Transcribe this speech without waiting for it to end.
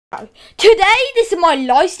Today, this is my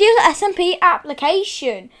Lifesteal SMP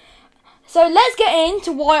application. So let's get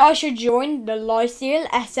into why I should join the Lifesteal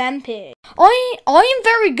SMP. I am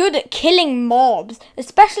very good at killing mobs,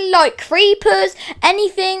 especially like creepers,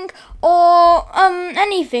 anything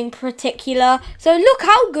particular. So look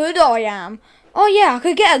how good I am. Oh yeah, I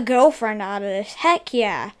could get a girlfriend out of this. Heck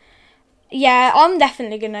yeah. Yeah, I'm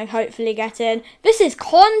definitely going to hopefully get in. This is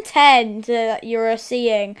content that you're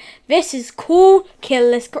seeing. This is cool.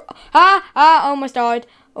 Kill this. Almost died.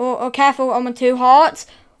 Oh, careful. I'm on 2 hearts.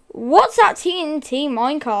 What's that TNT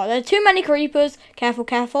minecart? There are too many creepers. Careful,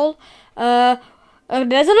 careful. There's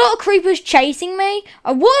a lot of creepers chasing me.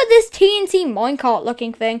 What is this TNT minecart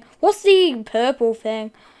looking thing? What's the purple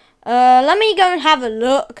thing? Let me go and have a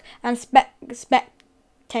look and spectate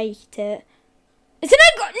it. Isn't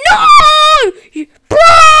it no!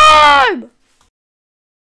 Bro!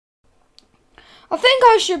 I think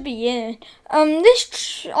I should be in. I'm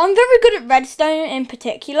very good at redstone in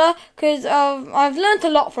particular because I've learnt a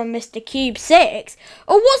lot from Mr. Cube 6.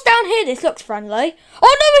 Oh, what's down here? This looks friendly.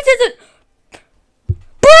 Oh no, it isn't.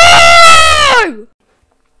 Bro!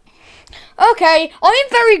 Okay, I am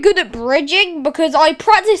very good at bridging because I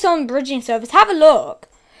practice on bridging servers. Have a look.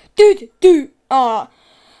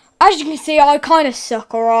 As you can see, I kind of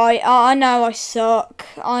suck, alright? I know I suck.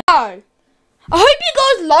 I hope you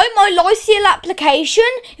guys like my Lifesteal application.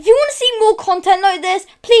 If you want to see more content like this,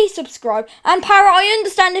 please subscribe. And Parrot, I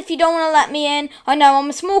understand if you don't want to let me in. I know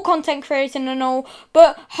I'm a small content creator and all.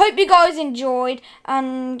 But hope you guys enjoyed.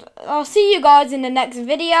 And I'll see you guys in the next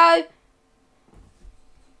video.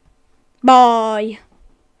 Bye.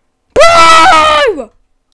 Bye!